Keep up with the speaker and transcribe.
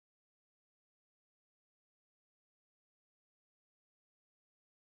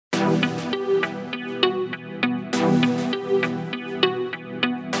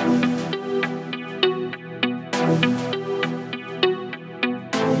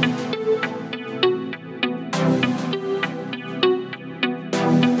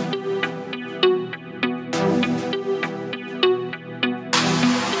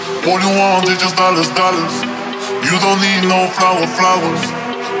All you want is just dollars, dollars. You don't need no flowers.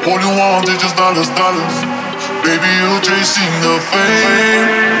 All you want is just dollars, dollars. Baby, you're chasing the fame.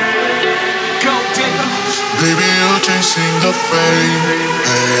 Go digger. Baby, you're chasing the fame.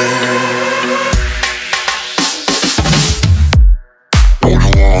 All you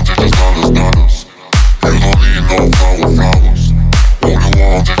want is just dollars, dollars. You don't need no flowers. All you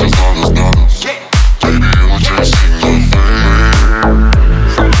want is just dollars, dollars. Baby, you're chasing the fame.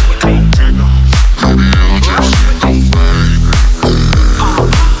 Baby, you're chasing the fame.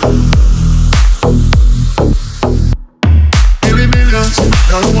 Give me millions,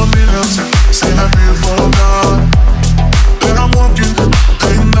 I don't want millions. Say I'm here for God. Then I'm working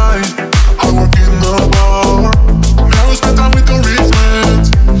day and night. I work in the bar. Now I spend time with the rich man.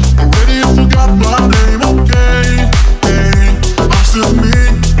 Already you forgot my name, okay? Hey, I'm still me,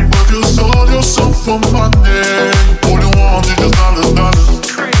 but you sold yourself for money. All you want is just dollars, dollars.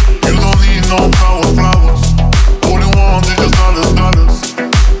 You don't need no flowers. All you want is just dollars, dollars.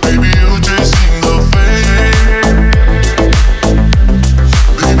 Baby, you're chasing the fame.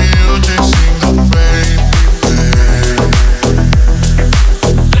 Baby, you're chasing the fame.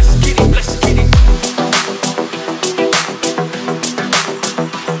 Let's get it, let's get it.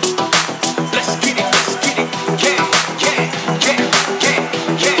 Let's get it, let's get it. Yeah, yeah, yeah, yeah,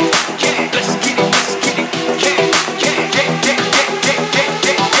 yeah, yeah. Let's get it, let's get it. Yeah, yeah, yeah, yeah, yeah, yeah, yeah,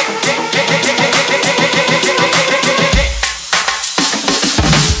 yeah,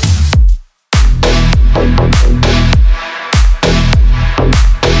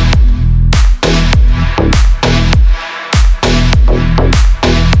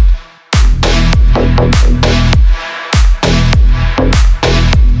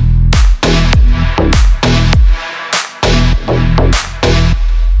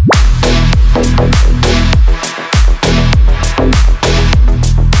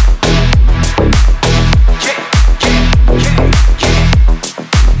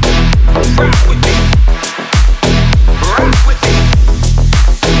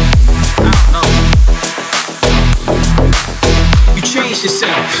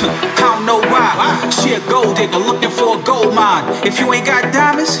 if you ain't got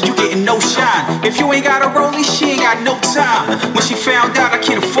diamonds, you getting no shine. If you ain't got a rollie, she ain't got no time. When she found out I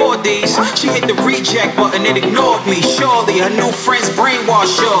can't afford these, she hit the reject button and ignored me. Surely her new friends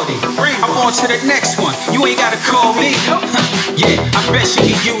brainwashed shorty. I'm on to the next one, you ain't gotta call me. Yeah, I bet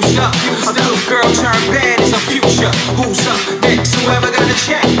she get used up. A good girl turned bad is her future. Who's up next? Whoever got a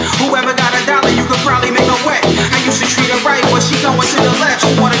check, whoever got a dollar, you could probably make her wet. I used to treat her right, but she going to the left.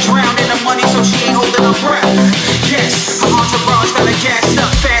 She wanna drown in the money, so she ain't holding her breath.